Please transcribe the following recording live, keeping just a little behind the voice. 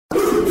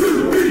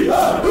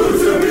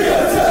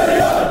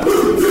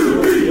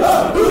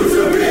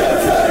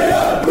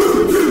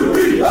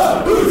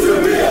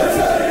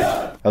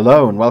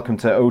Hello and welcome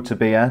to O to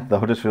Beer, the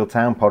Huddersfield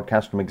Town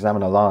podcast from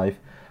Examiner Live.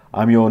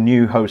 I'm your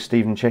new host,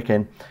 Stephen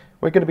Chicken.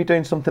 We're going to be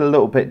doing something a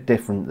little bit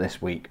different this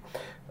week.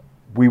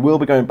 We will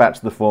be going back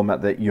to the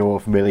format that you're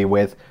familiar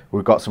with.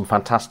 We've got some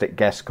fantastic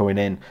guests coming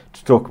in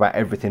to talk about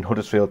everything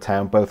Huddersfield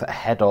Town, both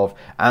ahead of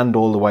and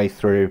all the way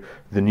through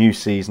the new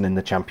season in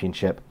the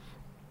Championship.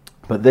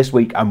 But this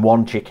week, I'm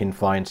one chicken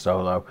flying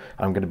solo.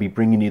 I'm going to be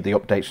bringing you the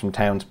updates from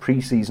Town's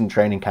pre-season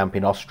training camp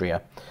in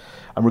Austria.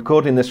 I'm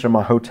recording this from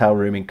my hotel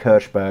room in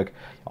Kirchberg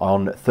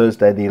on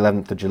Thursday the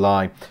 11th of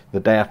July, the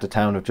day after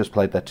Town have just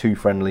played their two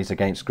friendlies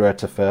against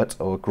Greuther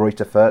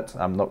Fürth.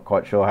 I'm not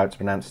quite sure how it's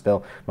pronounced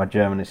still. My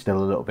German is still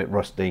a little bit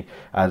rusty,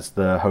 as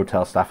the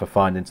hotel staff are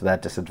finding to their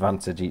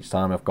disadvantage each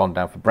time I've gone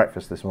down for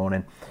breakfast this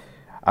morning.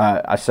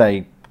 I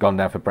say gone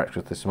down for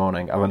breakfast this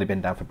morning. I've only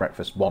been down for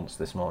breakfast once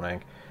this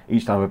morning.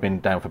 Each time I've been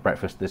down for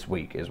breakfast this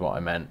week is what I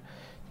meant.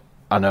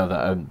 I know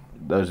that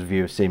those of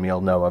you who see me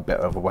will know I'm a bit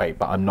overweight,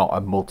 but I'm not a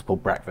multiple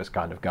breakfast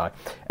kind of guy.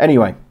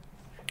 Anyway,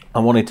 I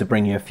wanted to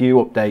bring you a few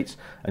updates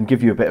and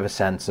give you a bit of a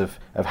sense of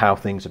how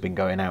things have been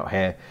going out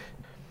here.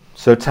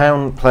 So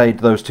Town played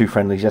those two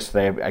friendlies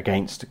yesterday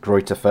against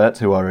Greuther Fürth,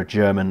 who are a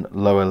German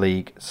lower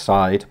league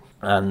side.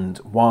 And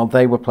while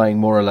they were playing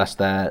more or less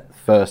their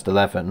first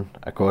 11,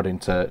 according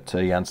to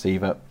Jan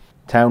Sievert,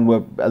 Town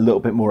were a little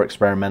bit more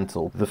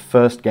experimental. The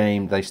first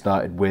game they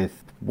started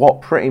with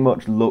what pretty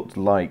much looked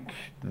like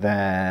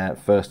their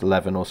first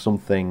 11 or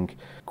something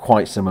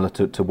quite similar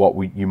to what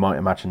you might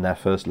imagine their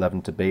first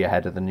 11 to be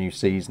ahead of the new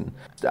season.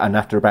 And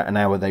after about an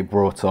hour they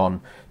brought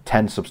on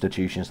 10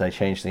 substitutions. They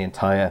changed the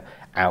entire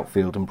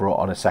outfield and brought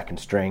on a second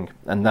string,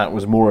 and that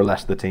was more or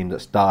less the team that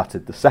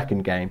started the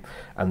second game,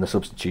 and the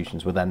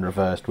substitutions were then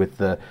reversed with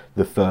the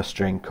first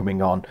string coming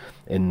on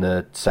in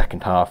the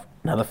second half.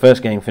 Now the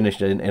first game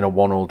finished in a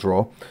 1-1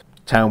 draw.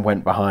 Town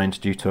went behind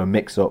due to a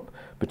mix-up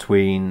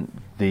between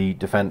the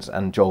defence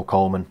and Joel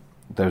Coleman.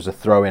 There was a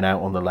throw-in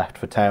out on the left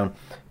for Town.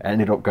 It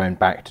ended up going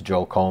back to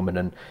Joel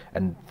Coleman,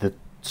 and the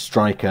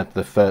striker,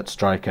 the Fürth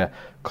striker,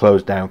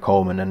 closed down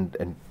Coleman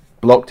and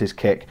blocked his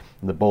kick,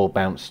 and the ball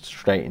bounced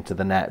straight into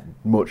the net,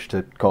 much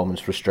to Coleman's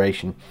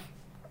frustration.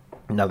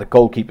 Now the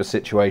goalkeeper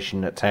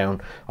situation at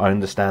Town, I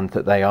understand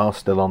that they are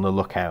still on the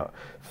lookout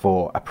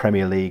for a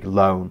Premier League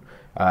loan,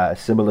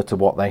 similar to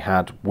what they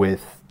had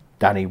with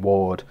Danny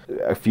Ward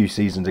a few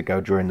seasons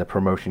ago during the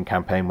promotion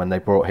campaign when they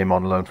brought him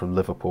on loan from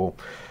Liverpool.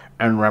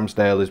 And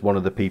Ramsdale is one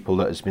of the people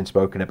that has been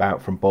spoken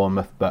about from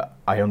Bournemouth, but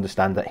I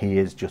understand that he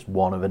is just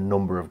one of a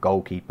number of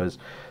goalkeepers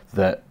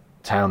that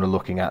Town are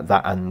looking at,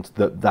 and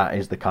that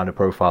is the kind of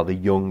profile, the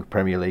young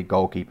Premier League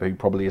goalkeeper who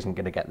probably isn't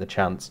going to get the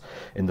chance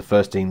in the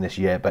first team this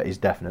year, but is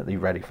definitely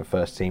ready for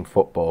first team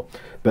football.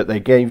 But they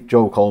gave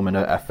Joel Coleman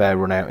a fair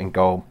run out in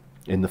goal.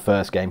 In the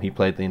first game, he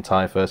played the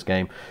entire first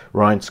game.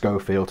 Ryan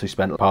Schofield, who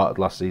spent part of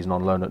last season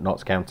on loan at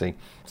Notts County,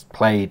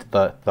 played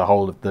the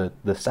whole of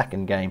the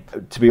second game.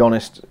 To be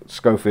honest,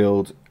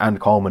 Schofield and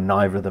Coleman,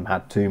 neither of them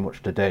had too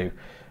much to do.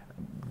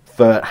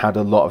 Fürth had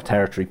a lot of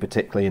territory,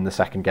 particularly in the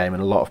second game,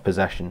 and a lot of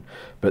possession,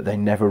 but they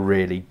never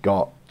really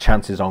got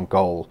chances on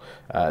goal.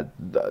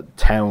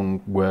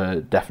 Town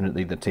were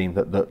definitely the team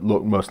that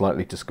looked most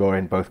likely to score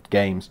in both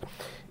games,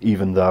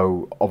 even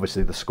though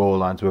obviously the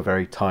scorelines were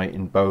very tight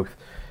in both.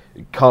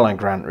 Karlan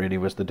Grant really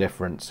was the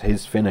difference.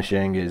 His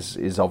finishing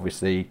is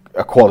obviously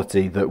a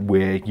quality that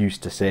we're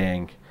used to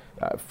seeing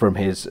from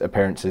his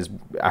appearances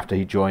after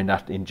he joined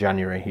in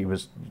January. He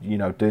was,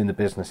 doing the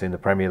business in the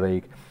Premier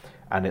League,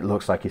 and it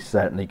looks like he's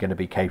certainly going to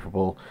be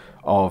capable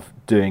of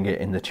doing it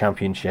in the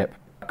Championship.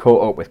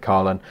 Caught up with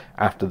Karlan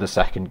after the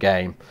second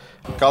game.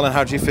 Karlan,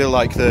 how do you feel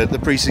like the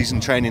pre-season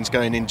training's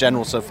going in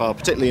general so far,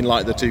 particularly in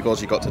light of the 2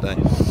 goals you got today?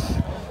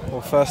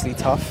 Well, firstly,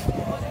 tough.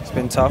 It's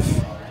been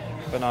tough.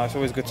 But no, it's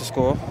always good to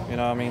score.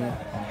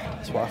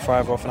 That's what I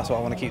thrive off, and that's what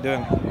I want to keep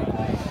doing.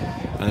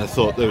 And I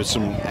thought there was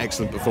some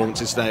excellent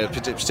performances today,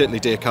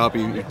 particularly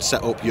Diakabi, who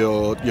set up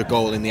your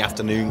goal in the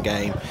afternoon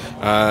game.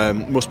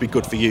 Must be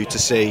good for you to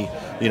see,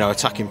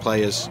 attacking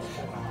players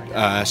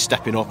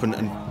stepping up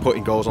and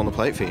putting goals on the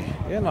plate for you.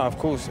 Yeah, no, of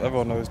course.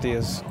 Everyone knows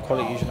Dia's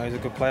qualities. He's a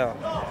good player.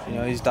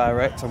 He's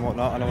direct and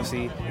whatnot, and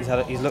obviously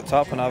he's looked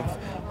up, and I've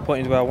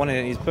pointed where I wanted it,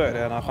 and he's put it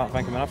there, and I can't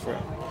thank him enough for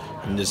it.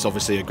 And there's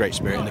obviously a great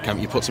spirit in the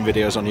camp. You put some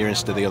videos on your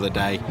Insta the other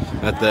day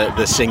at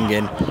the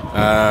singing,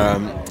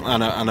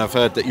 and I've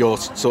heard that you're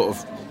sort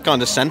of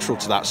kind of central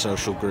to that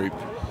social group.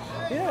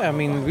 Yeah,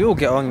 we all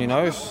get on,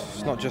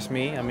 It's not just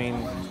me.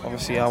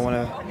 Obviously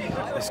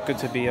it's good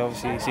to be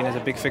obviously seen as a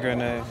big figure in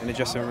the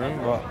dressing room,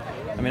 but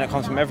that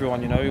comes from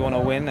everyone, We want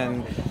to win,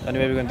 and the only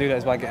way we're going to do that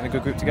is by getting a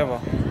good group together.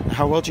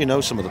 How well do you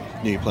know some of the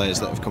new players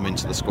that have come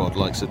into the squad,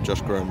 like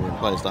Josh Gromer and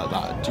players like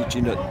that? Do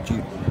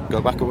you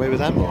go back away with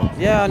them? Or?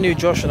 Yeah, I knew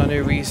Josh and I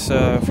knew Reece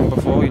from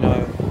before.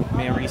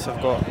 Me and Reece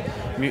have got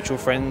mutual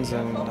friends,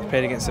 and I've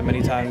played against them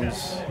many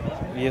times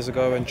years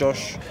ago. And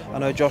Josh, I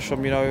know Josh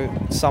from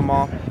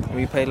summer, when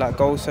we played like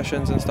goal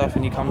sessions and stuff,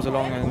 and he comes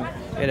along, and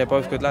yeah, they're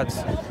both good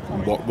lads.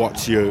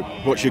 what's your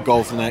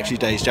goal for the next few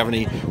days? Do you have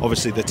any?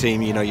 Obviously, the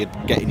team, you're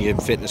getting your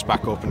fitness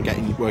back up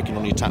and working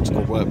on your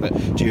tactical work. But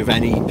do you have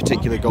any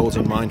particular goals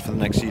in mind for the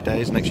next few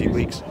days, next few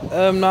weeks?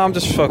 No, I'm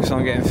just focused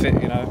on getting fit.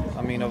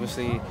 I mean,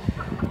 obviously,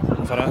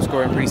 if I don't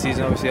score in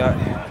pre-season, obviously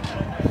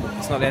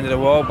it's not the end of the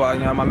world. But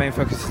my main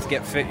focus is to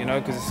get fit.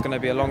 Because it's going to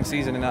be a long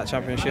season in that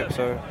championship.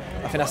 So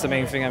I think that's the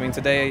main thing. I mean,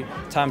 today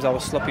times I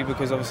was sloppy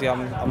because obviously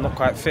I'm not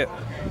quite fit.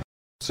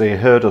 So you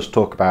heard us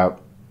talk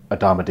about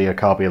Adama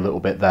Diakhaby a little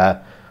bit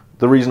there.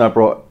 The reason I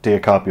brought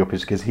Diakhaby up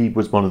is because he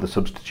was one of the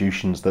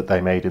substitutions that they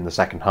made in the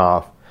second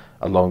half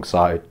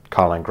alongside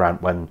Karlan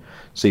Grant when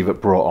Sievert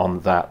brought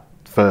on that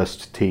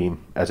first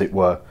team, as it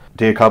were.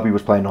 Diakhaby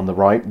was playing on the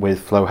right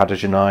with Flo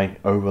Haderjanai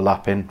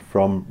overlapping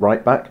from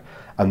right back,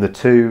 and the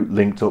two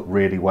linked up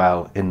really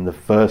well in the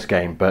first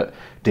game, but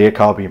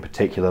Diakhaby in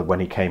particular, when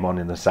he came on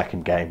in the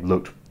second game,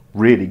 looked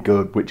really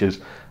good, which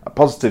is a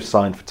positive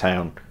sign for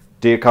Town.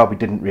 Diakhaby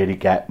didn't really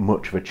get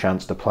much of a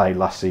chance to play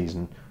last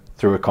season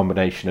through a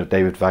combination of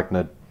David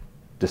Wagner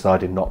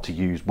deciding not to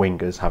use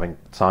wingers, having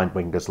signed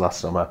wingers last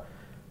summer,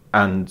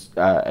 and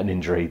an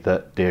injury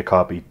that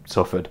Diakhaby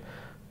suffered.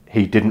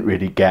 He didn't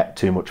really get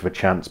too much of a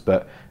chance,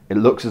 but it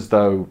looks as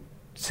though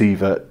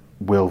Sievert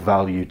will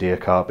value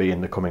Diakhaby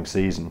in the coming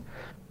season.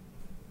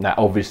 Now,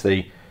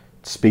 obviously,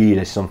 speed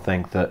is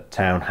something that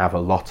Town have a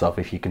lot of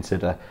if you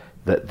consider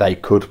that they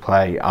could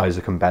play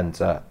Isaac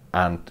Mbenta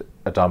and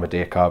Adama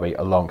Diakhaby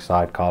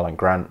alongside Karlan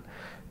Grant.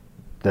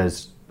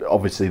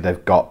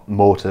 They've got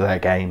more to their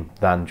game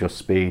than just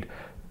speed,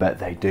 but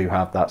they do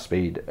have that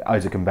speed.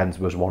 Isaac Mbenta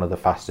was one of the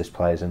fastest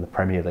players in the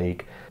Premier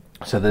League,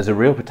 so there's a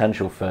real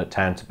potential for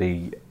Town to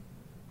be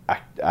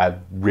a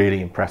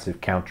really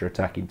impressive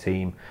counter-attacking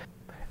team.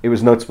 It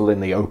was notable in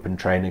the open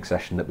training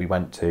session that we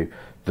went to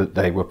that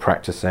they were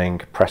practicing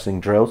pressing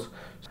drills.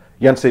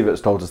 Jan Sievert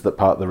has told us that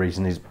part of the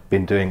reason he's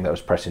been doing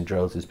those pressing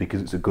drills is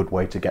because it's a good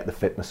way to get the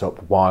fitness up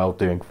while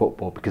doing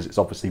football, because it's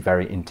obviously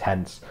very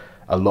intense,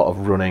 a lot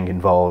of running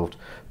involved,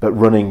 but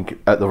running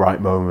at the right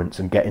moments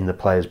and getting the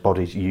players'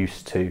 bodies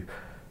used to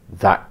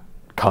that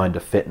kind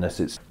of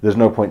fitness. There's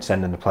no point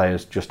sending the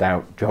players just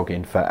out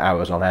jogging for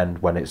hours on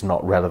end when it's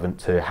not relevant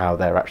to how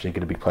they're actually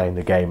going to be playing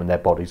the game, and their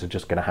bodies are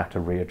just going to have to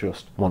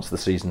readjust once the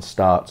season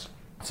starts.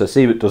 So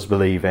Sievert does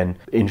believe in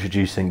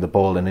introducing the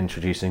ball and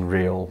introducing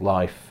real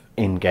life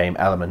in-game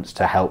elements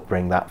to help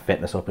bring that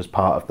fitness up as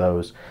part of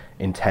those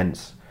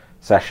intense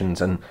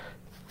sessions, and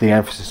the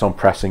emphasis on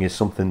pressing is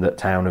something that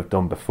Town have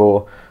done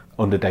before.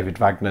 Under David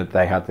Wagner,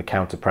 they had the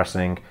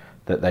counter-pressing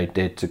that they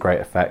did to great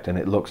effect, and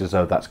it looks as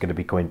though that's going to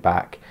be going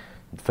back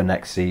for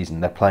next season.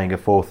 They're playing a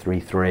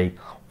 4-3-3,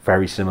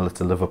 very similar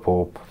to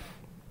Liverpool.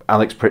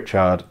 Alex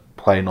Pritchard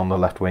playing on the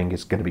left wing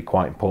is going to be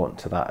quite important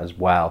to that as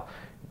well.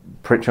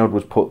 Pritchard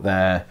was put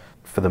there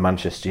for the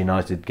Manchester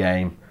United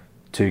game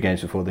 2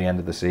 games before the end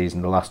of the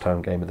season, the last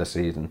home game of the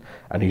season,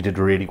 and he did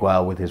really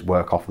well with his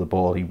work off the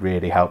ball. He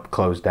really helped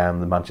close down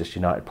the Manchester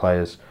United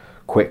players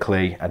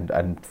quickly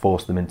and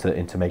force them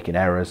into making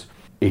errors.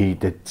 He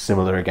did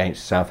similar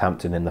against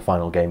Southampton in the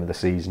final game of the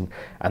season,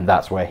 and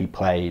that's where he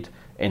played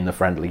in the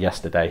friendly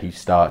yesterday. He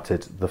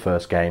started the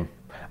first game,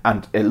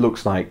 and it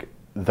looks like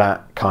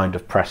that kind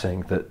of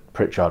pressing that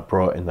Pritchard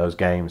brought in those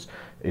games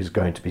is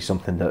going to be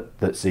something that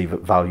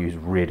Sievert values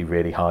really,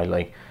 really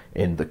highly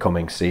in the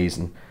coming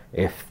season,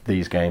 if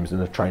these games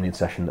and the training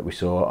session that we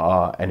saw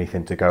are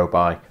anything to go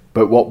by.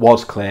 But what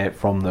was clear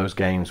from those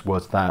games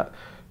was that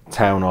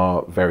Town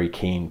are very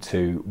keen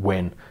to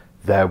win.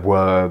 There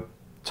were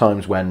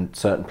times when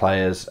certain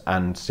players,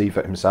 and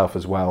Sievert himself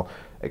as well,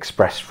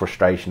 expressed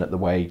frustration at the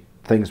way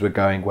things were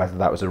going, whether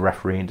that was a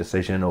refereeing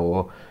decision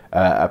or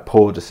a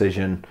poor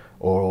decision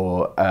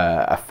or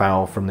a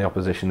foul from the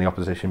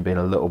opposition being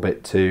a little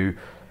bit too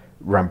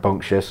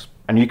rambunctious.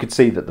 And you could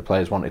see that the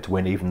players wanted to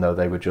win even though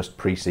they were just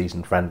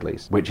pre-season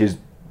friendlies, which is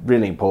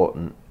really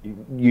important.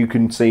 You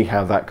can see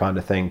how that kind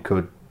of thing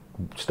could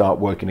start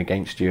working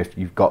against you if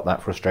you've got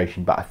that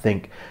frustration, but I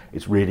think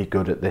it's really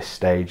good at this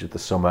stage of the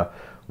summer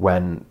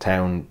when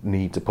Town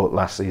need to put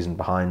last season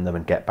behind them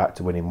and get back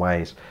to winning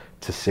ways,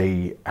 to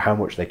see how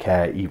much they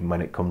care even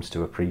when it comes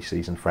to a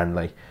pre-season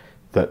friendly,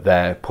 that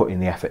they're putting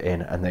the effort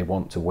in and they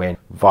want to win.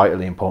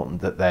 Vitally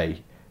important that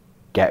they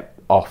get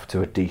off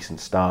to a decent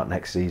start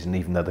next season,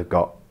 even though they've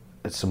got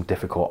some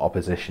difficult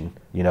opposition.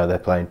 You know, they're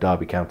playing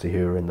Derby County,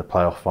 who were in the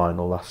playoff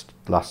final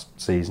last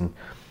season.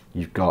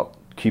 You've got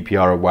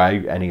QPR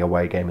away. Any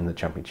away game in the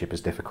Championship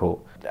is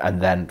difficult.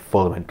 And then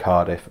Fulham and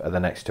Cardiff are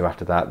the next two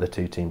after that, the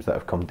two teams that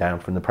have come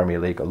down from the Premier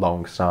League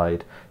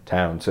alongside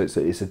Town. So it's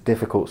a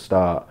difficult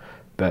start,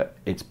 but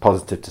it's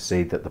positive to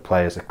see that the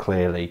players are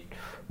clearly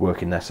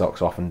working their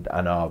socks off and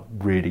are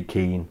really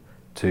keen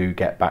to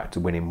get back to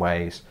winning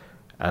ways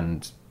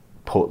and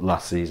put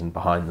last season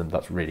behind them.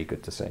 That's really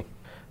good to see.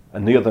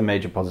 And the other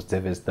major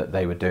positive is that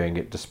they were doing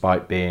it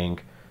despite being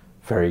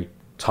very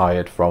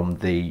tired from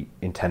the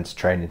intense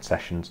training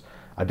sessions.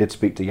 I did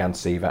speak to Jan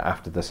Sievert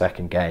after the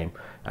second game,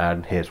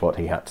 and here's what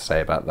he had to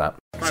say about that.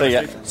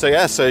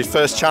 So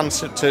first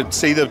chance to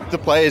see the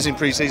players in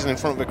pre-season in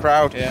front of a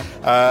crowd.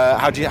 Yeah.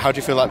 How do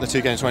you feel like the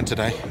 2 games went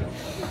today?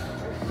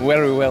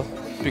 very well,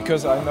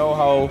 because I know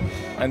how,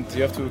 and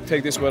you have to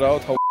take this word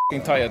out, how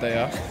tired they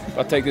are.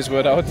 But take this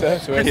word out.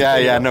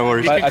 No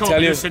worries. But I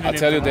tell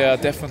you, they are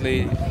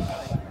definitely.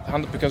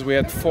 Because we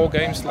had 4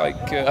 games,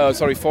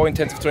 4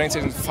 intensive training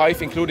sessions,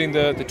 5 including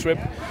the trip,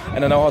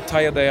 and I know how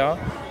tired they are.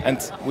 And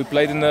we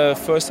played in the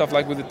first half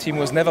with the team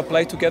who has never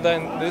played together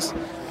in this,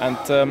 and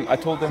I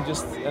told them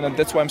and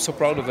that's why I'm so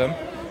proud of them.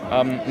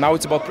 Now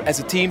it's about, as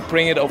a team,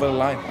 bring it over the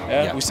line.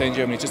 We say in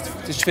Germany, just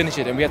finish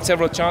it. And we had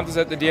several chances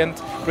at the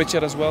end,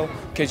 Richard as well.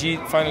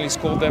 KG finally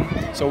scored them,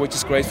 which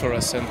is great for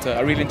us. And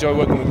I really enjoy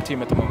working with the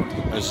team at the moment.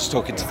 I was just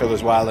talking to Phil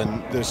as well,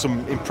 and there's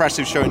some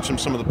impressive showings from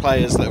some of the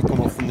players that have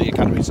come up from the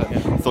academy. So I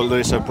thought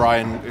Lewis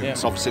O'Brien, who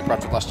was opposite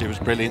Bradford last year, was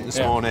brilliant this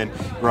morning.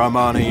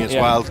 Romani as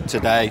well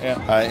today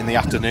in the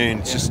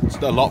afternoon. Just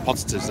a lot of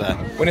positives there.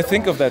 When you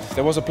think of that,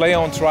 there was a player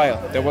on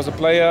trial. There was a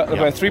player.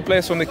 There were 3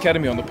 players from the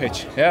academy on the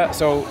pitch.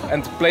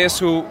 And players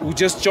who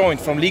just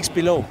joined from leagues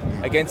below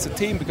against the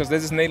team, because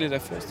this is nearly their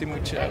first team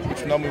which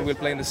normally will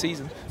play in the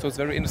season. So it's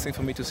very interesting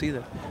for me to see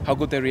that, how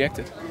good they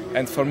reacted.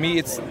 And for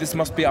me, this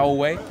must be our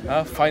way,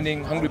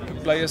 finding hungry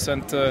players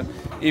and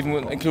even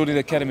including the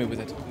academy with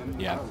it.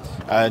 Yeah,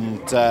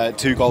 and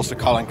 2 goals for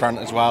Colin Grant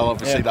as well.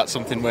 Obviously, that's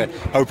something we're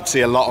hoping to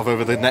see a lot of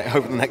over the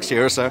next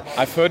year or so.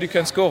 I've heard you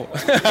can score.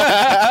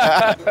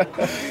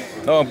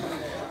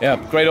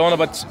 Great honour,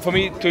 but for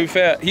me, to be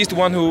fair, he's the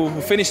one who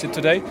finished it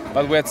today,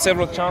 but we had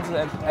several chances,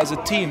 and as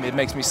a team it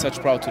makes me such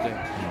proud today,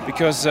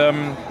 because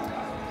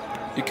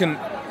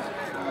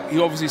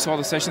you obviously saw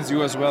the sessions,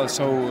 you as well,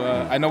 so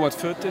I know what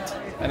Fürth did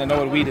and I know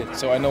what we did,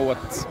 so I know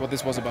what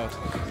this was about.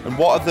 And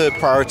what have the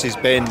priorities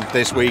been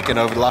this week and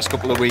over the last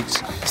couple of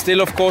weeks?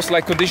 Still, of course,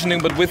 conditioning,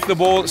 but with the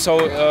ball,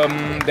 so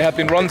there have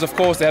been runs, of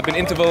course, there have been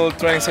interval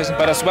training sessions,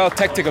 but as well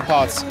tactical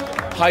parts.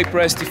 High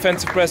press,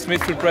 defensive press,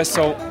 midfield press,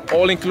 so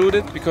all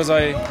included, because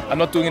I'm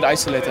not doing it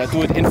isolated, I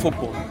do it in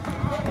football.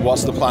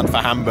 What's the plan for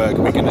Hamburg?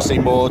 Are we going to see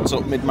more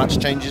sort of mid-match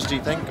changes, do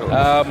you think?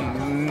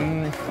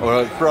 Or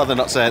I'd rather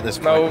not say at this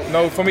point.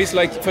 No, for me it's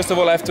first of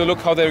all I have to look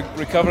how they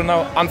recover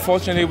now.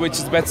 Unfortunately, which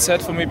is bad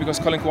set for me, because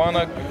Colin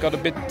Kwana got a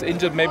bit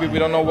injured, maybe we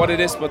don't know what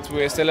it is, but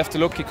we still have to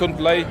look, he couldn't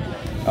play.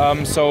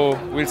 So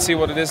we'll see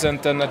what it is,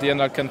 and then at the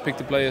end I can pick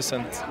the players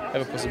and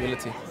have a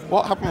possibility.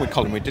 What happened with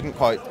Colin? We didn't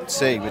quite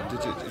see.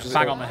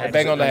 Bang on the head.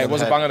 Bang on the head. It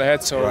was a bang on the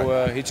head,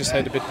 so he just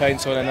had a bit pain,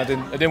 so then I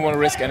didn't want to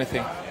risk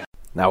anything.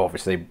 Now,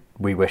 obviously,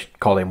 we wish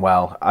Colin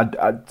well.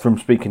 From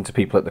speaking to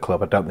people at the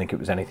club, I don't think it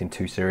was anything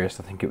too serious.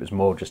 I think it was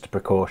more just a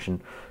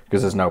precaution,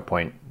 because there's no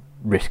point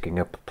risking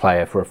a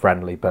player for a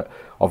friendly. But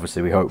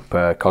obviously, we hope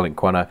Colin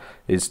Kwana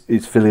is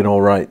feeling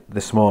all right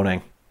this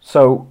morning.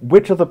 So,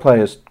 which other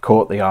players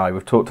caught the eye?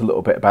 We've talked a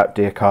little bit about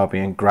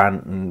Diakabi and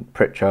Grant and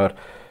Pritchard.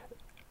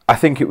 I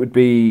think it would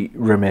be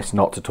remiss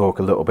not to talk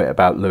a little bit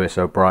about Lewis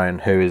O'Brien,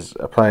 who is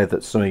a player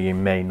that some of you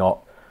may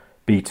not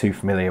be too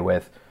familiar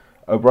with.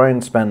 O'Brien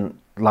spent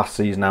last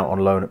season out on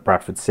loan at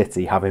Bradford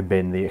City, having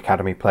been the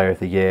Academy Player of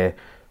the Year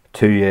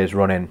 2 years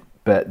running.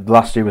 But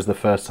last year was the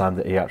first time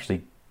that he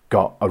actually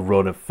got a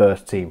run of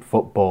first team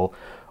football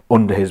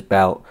under his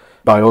belt.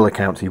 By all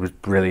accounts, he was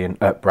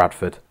brilliant at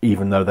Bradford.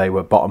 Even though they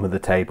were bottom of the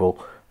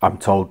table, I'm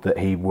told that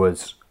he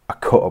was a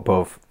cut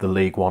above the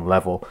League One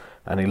level,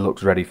 and he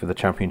looks ready for the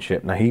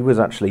Championship. Now, he was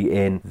actually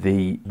in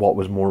what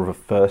was more of a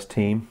first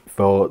team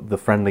for the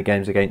friendly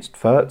games against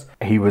Fürth.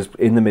 He was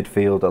in the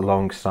midfield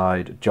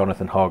alongside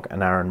Jonathan Hogg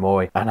and Aaron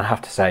Moy, and I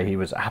have to say he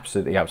was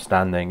absolutely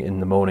outstanding in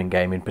the morning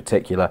game in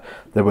particular.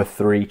 There were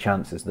 3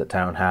 chances that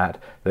Town had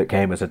that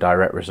came as a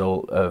direct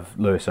result of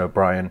Lewis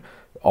O'Brien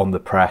on the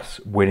press,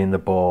 winning the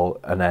ball,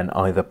 and then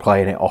either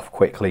playing it off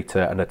quickly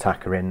to an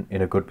attacker in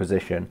a good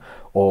position,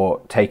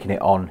 or taking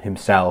it on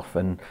himself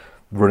and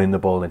running the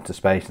ball into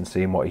space and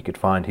seeing what he could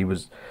find. He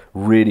was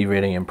really,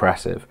 really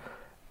impressive.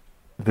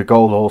 The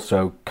goal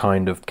also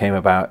kind of came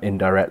about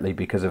indirectly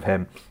because of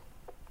him.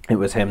 It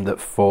was him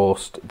that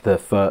forced the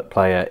Fürth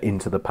player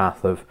into the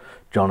path of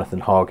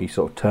Jonathan Hogg. He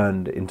sort of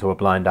turned into a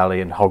blind alley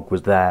and Hogg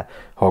was there.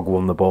 Hogg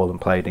won the ball and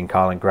played in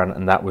Colin Grant,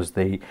 and that was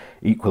the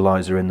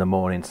equaliser in the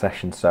morning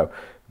session. So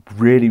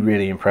really,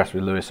 really impressed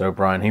with Lewis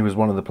O'Brien. He was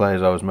one of the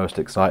players I was most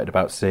excited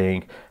about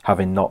seeing,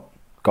 having not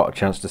got a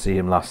chance to see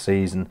him last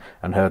season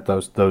and heard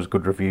those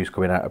good reviews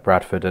coming out of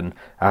Bradford, and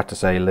I have to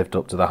say he lived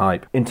up to the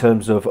hype. In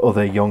terms of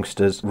other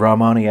youngsters,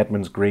 Rahmani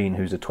Edmonds-Green,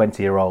 who's a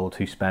 20-year-old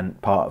who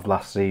spent part of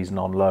last season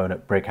on loan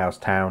at Brighouse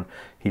Town.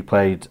 He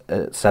played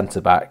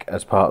centre-back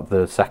as part of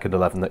the second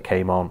 11 that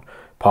came on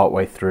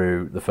partway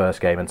through the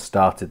first game and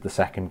started the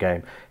second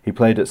game. He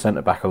played at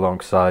centre-back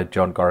alongside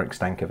John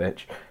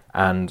Gorik-Stankovic,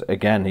 and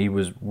again, he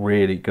was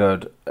really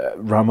good.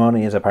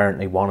 Rahmani is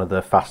apparently one of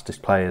the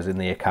fastest players in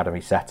the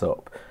academy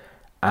setup,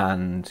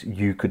 and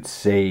you could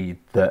see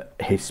that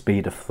his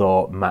speed of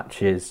thought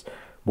matches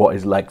what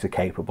his legs are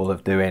capable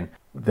of doing.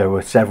 There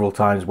were several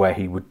times where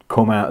he would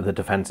come out of the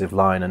defensive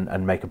line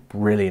and make a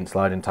brilliant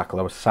sliding tackle.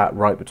 I was sat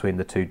right between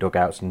the 2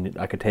 dugouts and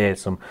I could hear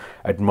some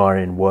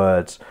admiring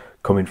words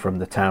coming from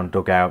the Town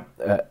dugout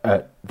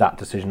at that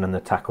decision and the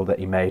tackle that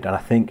he made. And I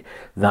think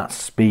that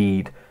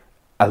speed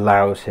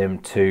allows him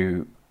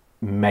to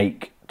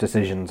make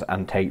decisions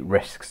and take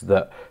risks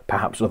that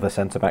perhaps other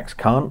centre-backs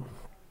can't.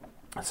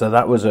 So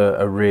that was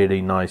a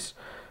really nice,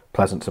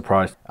 pleasant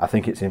surprise. I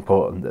think it's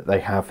important that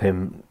they have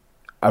him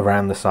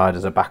around the side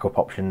as a backup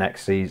option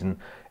next season.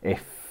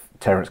 If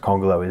Terence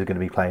Congolo is going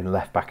to be playing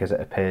left-back, as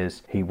it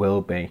appears he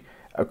will be.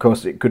 Of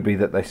course, it could be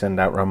that they send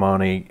out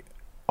Romani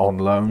on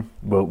loan.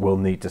 We'll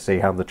need to see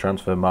how the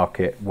transfer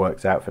market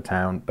works out for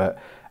Town. But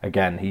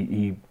again,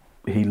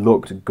 he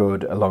looked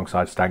good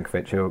alongside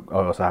Stankovic, who I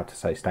also have to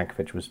say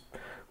Stankovic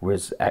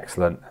was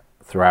excellent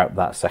throughout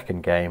that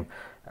second game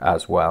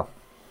as well.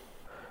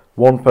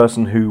 One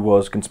person who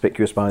was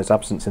conspicuous by his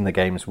absence in the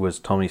games was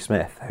Tommy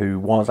Smith, who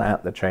was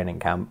at the training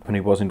camp and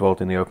he was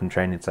involved in the open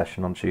training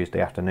session on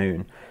Tuesday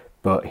afternoon,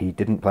 but he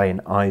didn't play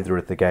in either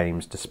of the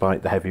games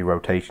despite the heavy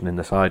rotation in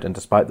the side and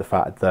despite the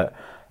fact that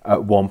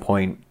at one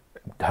point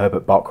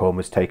Herbert Bockhorn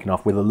was taken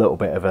off with a little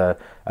bit of a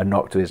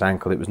knock to his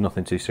ankle. It was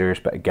nothing too serious,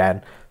 but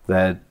again,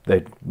 they're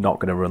not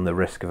going to run the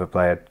risk of a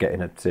player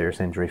getting a serious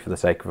injury for the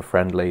sake of a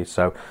friendly.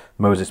 So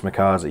Moses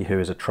McCarthy, who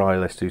is a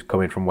trialist who's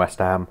coming from West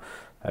Ham,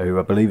 who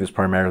I believe is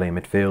primarily a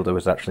midfielder,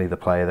 was actually the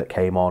player that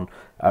came on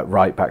at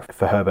right back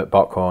for Herbert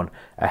Bockhorn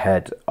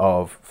ahead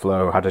of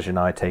Flo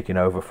Haderjanai taking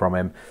over from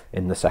him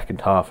in the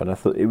second half. And I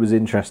thought it was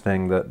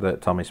interesting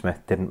that Tommy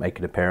Smith didn't make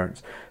an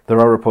appearance. There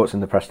are reports in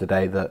the press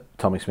today that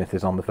Tommy Smith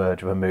is on the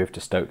verge of a move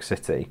to Stoke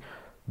City.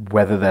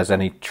 Whether there's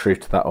any truth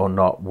to that or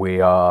not,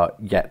 we are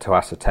yet to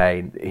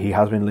ascertain. He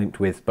has been linked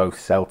with both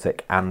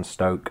Celtic and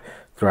Stoke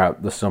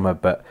throughout the summer,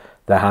 but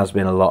there has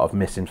been a lot of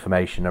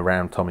misinformation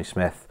around Tommy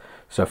Smith.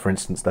 So, for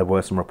instance, there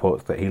were some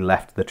reports that he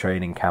left the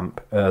training camp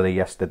early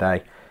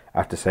yesterday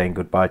after saying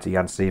goodbye to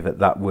Jan Sievert.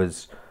 That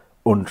was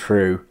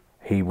untrue.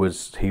 He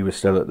was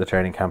still at the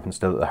training camp and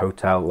still at the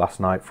hotel last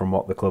night, from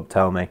what the club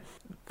tell me.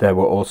 There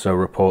were also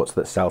reports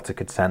that Celtic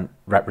had sent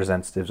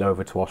representatives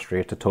over to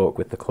Austria to talk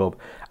with the club.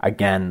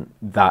 Again,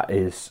 that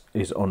is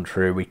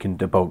untrue. We can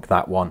debunk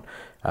that one.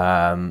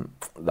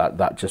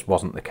 That just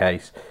wasn't the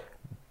case.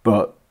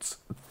 But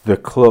the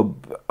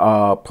club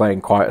are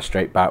playing quite a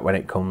straight bat when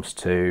it comes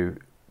to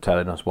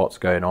telling us what's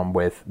going on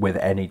with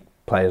any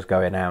players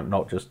going out,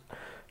 not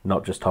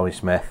just Tommy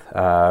Smith.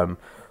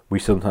 We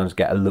sometimes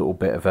get a little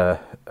bit of a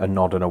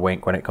nod and a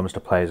wink when it comes to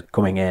players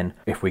coming in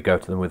if we go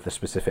to them with the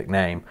specific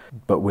name.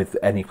 But with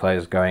any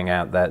players going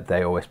out,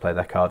 they always play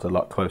their cards a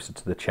lot closer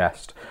to the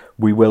chest.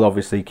 We will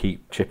obviously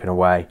keep chipping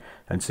away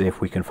and see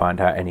if we can find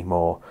out any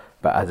more.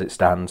 But as it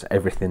stands,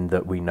 everything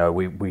that we know,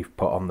 we've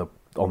put on the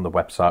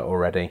website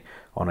already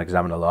on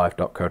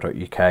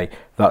examinerlive.co.uk.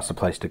 That's the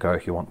place to go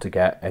if you want to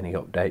get any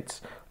updates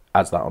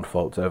as that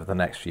unfolds over the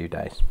next few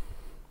days.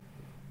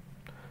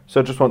 So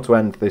I just want to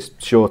end this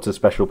shorter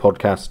special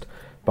podcast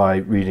by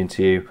reading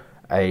to you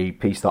a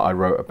piece that I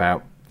wrote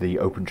about the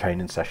open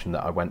training session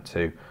that I went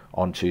to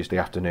on Tuesday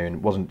afternoon.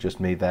 It wasn't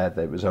just me there,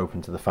 it was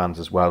open to the fans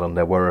as well, and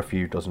there were a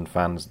few dozen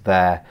fans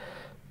there.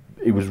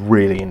 It was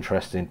really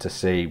interesting to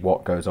see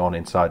what goes on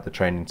inside the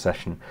training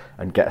session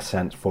and get a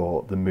sense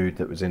for the mood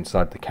that was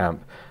inside the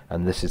camp.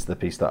 And this is the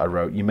piece that I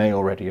wrote. You may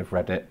already have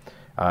read it.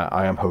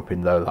 I am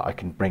hoping, though, that I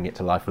can bring it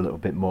to life a little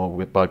bit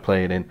more by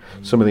playing in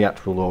some of the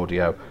actual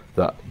audio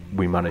that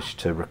we managed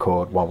to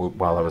record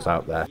while I was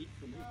out there.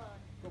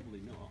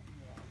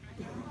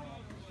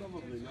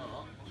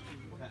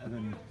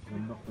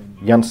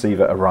 Jan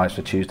Sievert arrives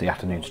for Tuesday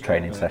afternoon's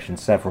training session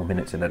several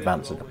minutes in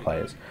advance of the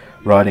players,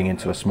 riding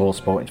into a small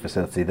sporting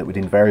facility that would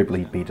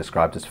invariably be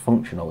described as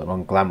functional and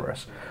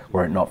unglamorous,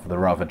 were it not for the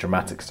rather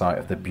dramatic sight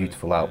of the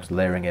beautiful Alps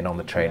leering in on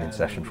the training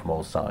session from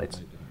all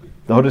sides.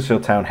 The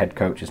Huddersfield Town head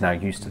coach is now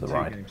used to the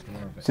ride.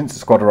 Since the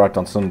squad arrived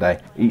on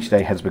Sunday, each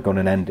day has begun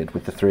and ended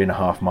with the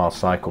 3.5-mile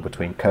cycle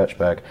between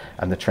Kirchberg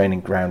and the training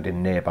ground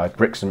in nearby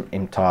Brixham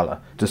im Thaler,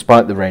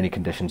 despite the rainy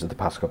conditions of the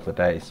past couple of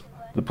days.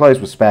 The players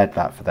were spared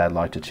that for their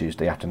lighter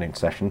Tuesday afternoon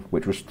session,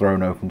 which was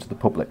thrown open to the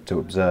public to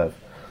observe.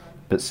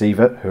 But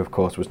Sievert, who of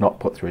course was not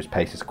put through his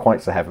paces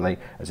quite so heavily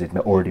as he'd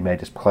already made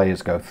his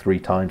players go 3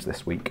 times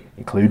this week,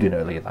 including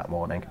earlier that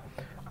morning,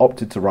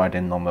 opted to ride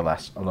in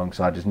nonetheless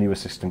alongside his new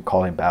assistant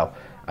Colin Bell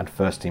and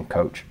first-team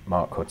coach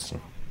Mark Hudson.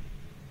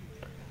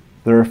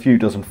 There are a few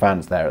dozen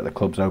fans there at the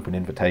club's open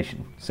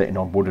invitation, sitting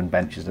on wooden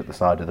benches at the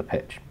side of the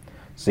pitch.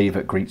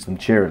 Sievert greets them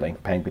cheerily,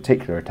 paying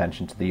particular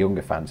attention to the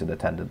younger fans in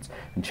attendance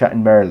and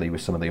chatting merrily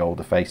with some of the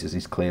older faces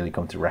he's clearly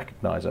come to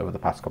recognise over the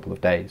past couple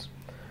of days.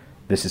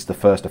 This is the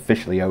first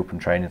officially open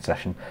training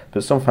session,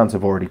 but some fans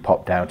have already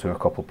popped down to a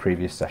couple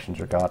previous sessions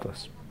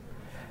regardless.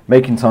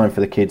 Making time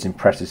for the kids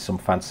impresses some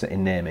fans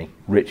sitting near me,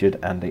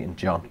 Richard, Andy and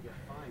John.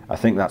 I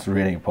think that's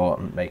really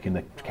important, making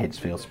the kids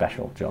feel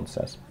special, John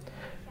says.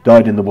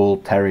 Dyed-in-the-wool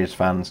Terriers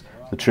fans,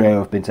 the trio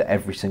have been to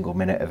every single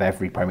minute of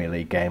every Premier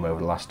League game over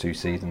the last 2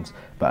 seasons,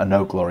 but are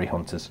no glory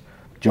hunters.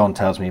 John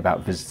tells me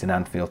about visiting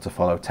Anfield to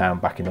follow Town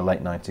back in the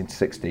late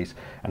 1960s,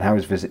 and how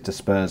his visit to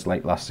Spurs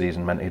late last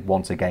season meant he'd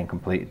once again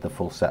completed the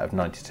full set of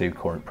 92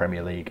 current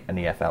Premier League and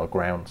EFL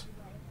grounds.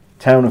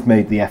 Town have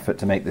made the effort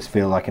to make this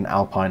feel like an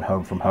Alpine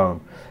home from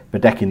home,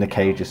 bedecking the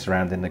cages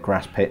surrounding the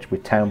grass pitch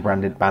with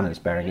town-branded banners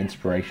bearing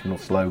inspirational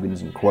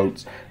slogans and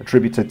quotes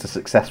attributed to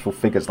successful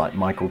figures like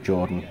Michael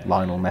Jordan,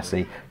 Lionel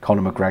Messi,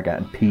 Conor McGregor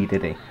and P.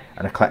 Diddy,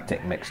 an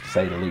eclectic mix to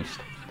say the least.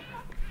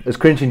 As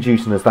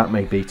cringe-inducing as that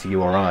may be to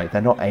you or I,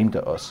 they're not aimed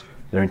at us.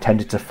 They're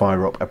intended to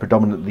fire up a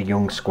predominantly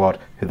young squad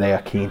who they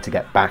are keen to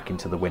get back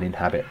into the winning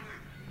habit.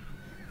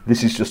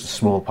 This is just a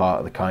small part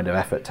of the kind of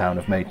effort Town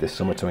have made this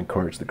summer to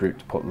encourage the group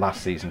to put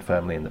last season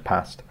firmly in the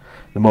past.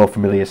 The more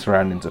familiar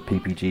surroundings of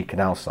PPG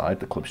Canalside,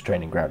 the club's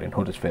training ground in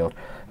Huddersfield,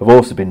 have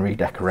also been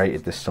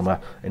redecorated this summer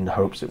in the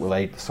hopes it will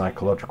aid the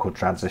psychological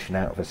transition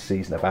out of a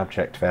season of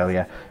abject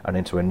failure and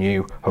into a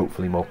new,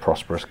 hopefully more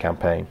prosperous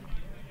campaign.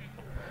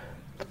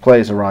 The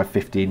players arrive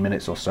 15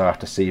 minutes or so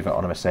after Siva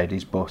on a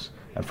Mercedes bus,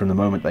 and from the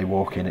moment they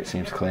walk in it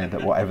seems clear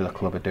that whatever the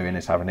club are doing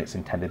is having its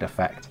intended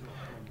effect.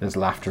 There's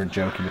laughter and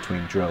joking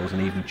between drills,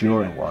 and even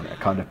during one, a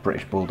kind of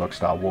British Bulldog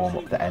style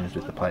warm-up that ends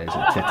with the players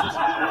in titters.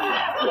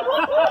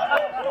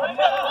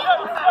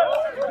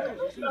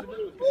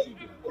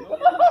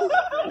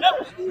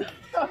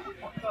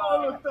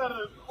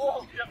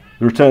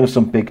 The return of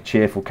some big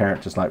cheerful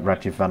characters like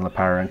Rajiv Van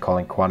Lepara and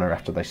Colin Quanner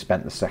after they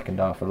spent the second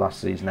half of last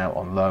season out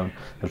on loan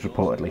has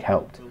reportedly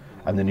helped,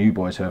 and the new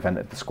boys who have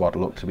entered the squad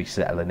look to be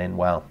settling in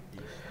well.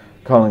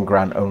 Colin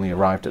Grant only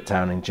arrived at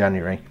Town in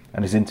January,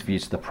 and his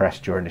interviews to the press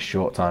during his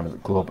short time at the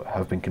club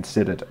have been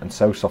considered and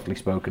so softly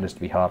spoken as to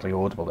be hardly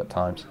audible at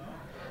times.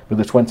 But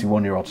the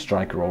 21-year-old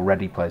striker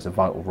already plays a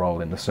vital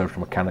role in the social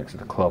mechanics of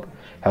the club,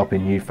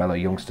 helping new fellow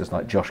youngsters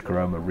like Josh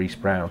Karoma, Reece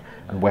Brown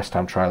and West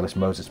Ham trialist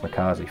Moses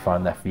McCarthy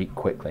find their feet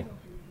quickly.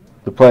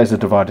 The players are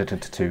divided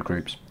into two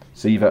groups.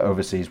 Siva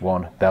oversees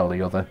one, Bell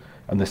the other,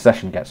 and the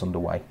session gets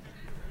underway.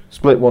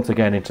 Split once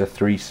again into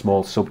 3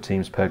 small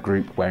sub-teams per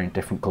group wearing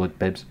different coloured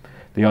bibs.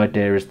 The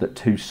idea is that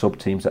 2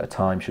 sub-teams at a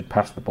time should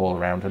pass the ball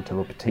around until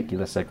a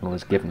particular signal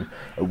is given,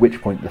 at which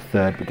point the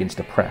third begins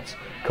to press,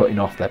 cutting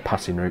off their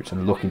passing routes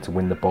and looking to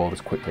win the ball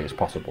as quickly as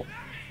possible.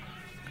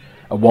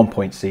 At one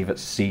point, Sievert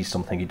sees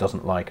something he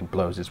doesn't like and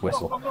blows his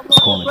whistle,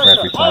 calling for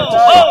every player to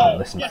stop and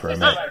listen for a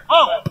minute.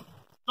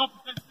 Stop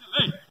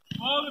hey,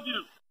 all of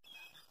you.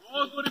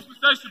 All good in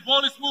possession,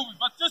 ball is moving,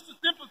 but just a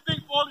simple thing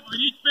for all of you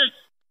in each pitch.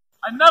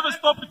 I never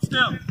stop it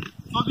still.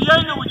 So the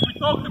angle which we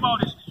talked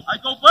about is, I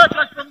go back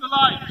like from the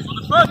line. So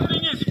the first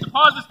thing is, if the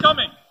pass is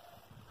coming,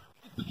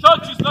 if the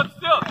touch is not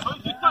still. So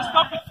if you just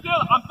stop it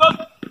still, I'm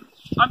done.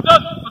 I'm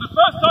done. So the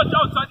first touch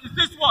outside is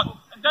this one,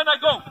 and then I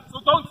go. So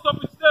don't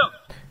stop it still.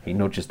 He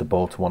nudges the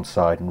ball to one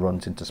side and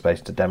runs into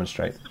space to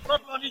demonstrate. It's the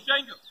problem on each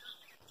angle.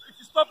 So if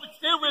you stop it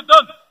still, we're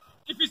done.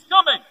 If he's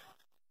coming,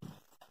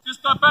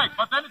 just step back.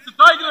 But then it's a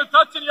diagonal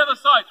touch on the other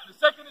side, and the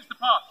second is the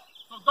pass.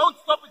 So don't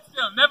stop it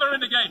still, never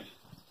in the game.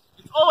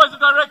 It's always a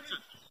direction.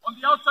 On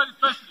the outside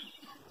especially.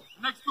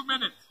 The next 2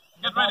 minutes.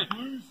 Get ready.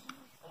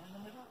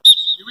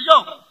 Here we go.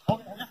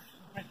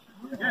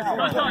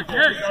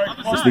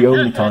 It's the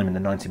only time in the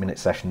 90-minute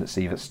session that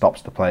Sievert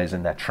stops the players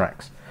in their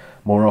tracks.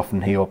 More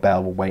often he or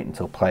Bell will wait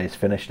until play is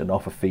finished and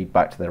offer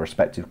feedback to their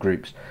respective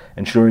groups,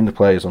 ensuring the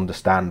players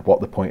understand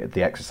what the point of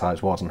the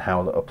exercise was and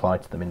how it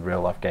applied to them in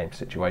real-life game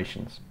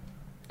situations.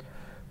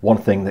 One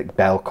thing that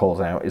Bell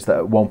calls out is that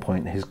at one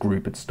point his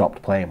group had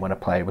stopped playing when a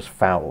player was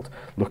fouled,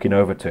 looking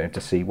over to him to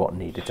see what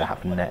needed to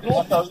happen next.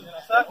 Also,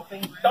 certain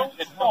things don't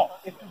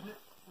stop if there's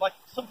like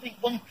something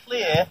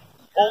unclear,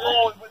 or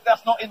oh,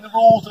 that's not in the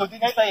rules, or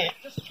didn't say it.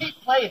 Just keep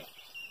playing.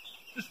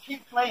 Just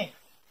keep playing.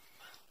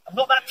 I'm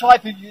not that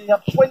type of you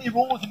have 20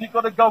 rules and you've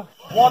got to go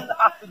one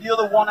after the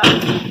other, one after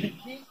the other. You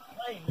keep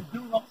playing. You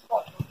do not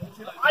stop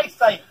until I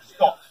say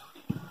stop.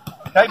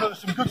 Okay, but there's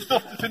some good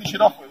stuff to finish it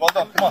off with. Well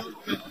done. Come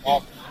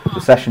on. The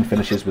session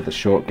finishes with a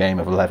short game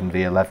of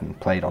 11v11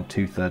 played on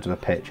 2/3 of a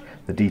pitch,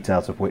 the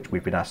details of which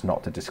we've been asked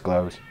not to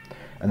disclose.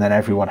 And then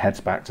everyone heads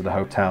back to the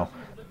hotel,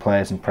 the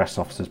players and press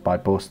officers by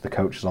bus, the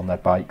coaches on their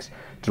bikes,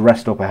 to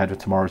rest up ahead of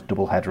tomorrow's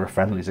double-header of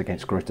friendlies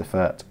against Greuther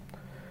Fürth.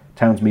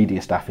 Town's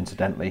media staff,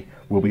 incidentally,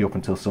 will be up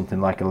until something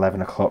like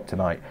 11 o'clock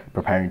tonight,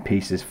 preparing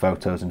pieces,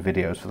 photos and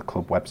videos for the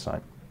club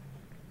website.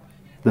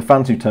 The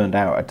fans who turned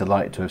out are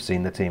delighted to have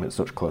seen the team at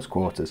such close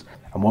quarters,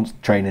 and once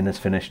training is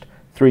finished,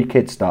 3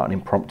 kids start an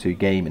impromptu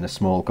game in a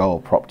small goal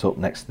propped up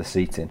next to the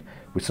seating,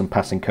 with some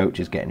passing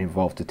coaches getting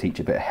involved to teach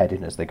a bit of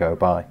heading as they go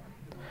by.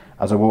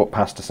 As I walk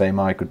past to say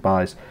my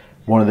goodbyes,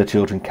 one of the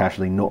children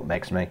casually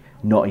nutmegs me,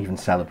 not even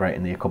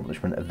celebrating the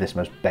accomplishment of this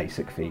most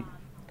basic feat.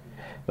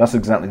 That's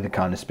exactly the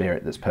kind of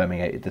spirit that's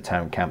permeated the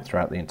Town camp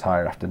throughout the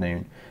entire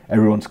afternoon.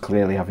 Everyone's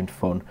clearly having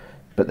fun,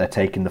 but they're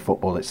taking the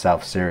football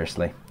itself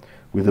seriously.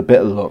 With a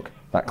bit of luck,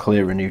 that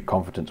clear renewed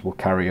confidence will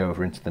carry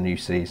over into the new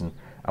season,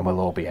 and we'll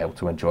all be able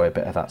to enjoy a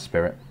bit of that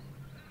spirit.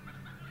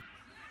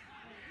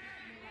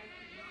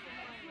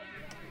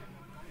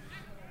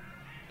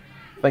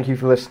 Thank you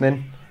for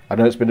listening. I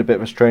know it's been a bit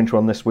of a strange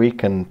one this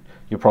week, and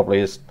you're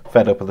probably as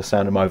fed up with the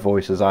sound of my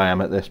voice as I am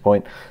at this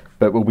point,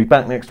 but we'll be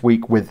back next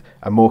week with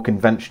a more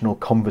conventional,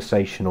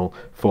 conversational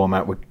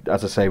format.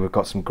 As I say, we've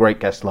got some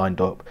great guests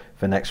lined up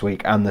for next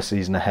week and the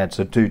season ahead,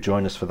 so do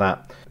join us for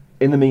that.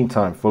 In the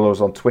meantime, follow us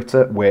on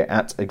Twitter. We're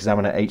at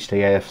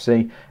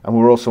ExaminerHTAFC, and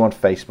we're also on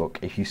Facebook.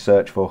 If you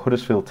search for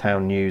Huddersfield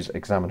Town News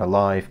Examiner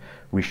Live,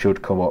 we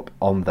should come up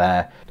on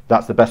there.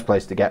 That's the best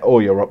place to get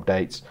all your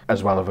updates,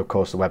 as well as, of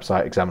course, the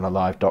website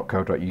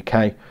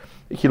examinerlive.co.uk.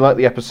 If you like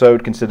the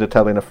episode, consider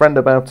telling a friend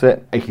about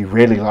it. If you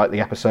really like the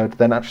episode,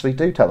 then actually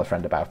do tell a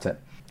friend about it.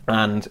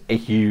 And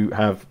if you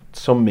have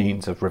some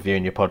means of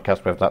reviewing your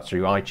podcast, whether that's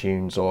through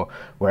iTunes or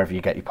wherever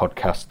you get your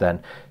podcast,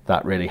 then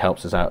that really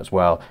helps us out as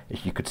well,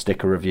 if you could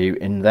stick a review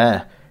in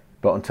there.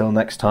 But until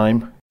next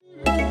time.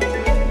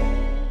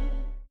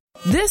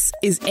 This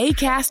is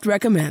Acast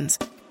Recommends.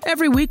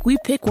 Every week we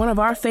pick one of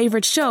our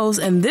favorite shows,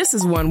 and this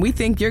is one we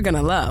think you're going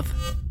to love.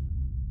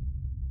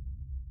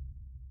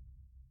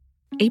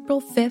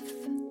 April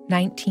 5th,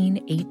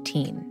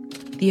 1918.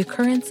 The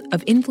occurrence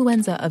of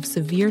influenza of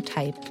severe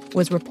type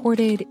was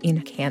reported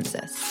in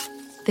Kansas.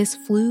 This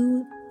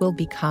flu will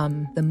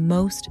become the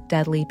most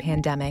deadly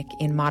pandemic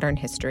in modern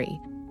history.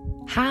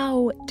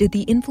 How did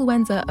the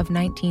influenza of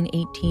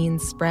 1918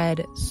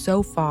 spread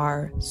so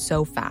far,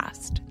 so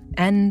fast?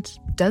 And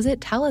does it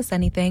tell us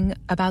anything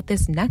about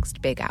this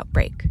next big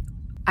outbreak?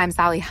 I'm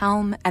Sally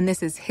Helm, and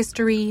this is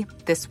History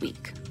This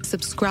Week.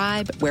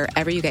 Subscribe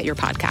wherever you get your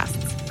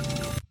podcasts.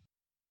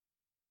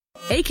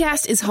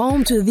 Acast is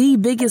home to the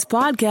biggest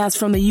podcasts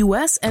from the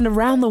U.S. and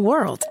around the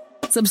world.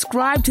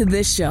 Subscribe to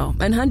this show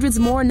and hundreds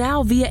more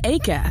now via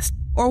Acast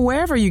or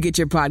wherever you get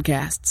your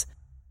podcasts.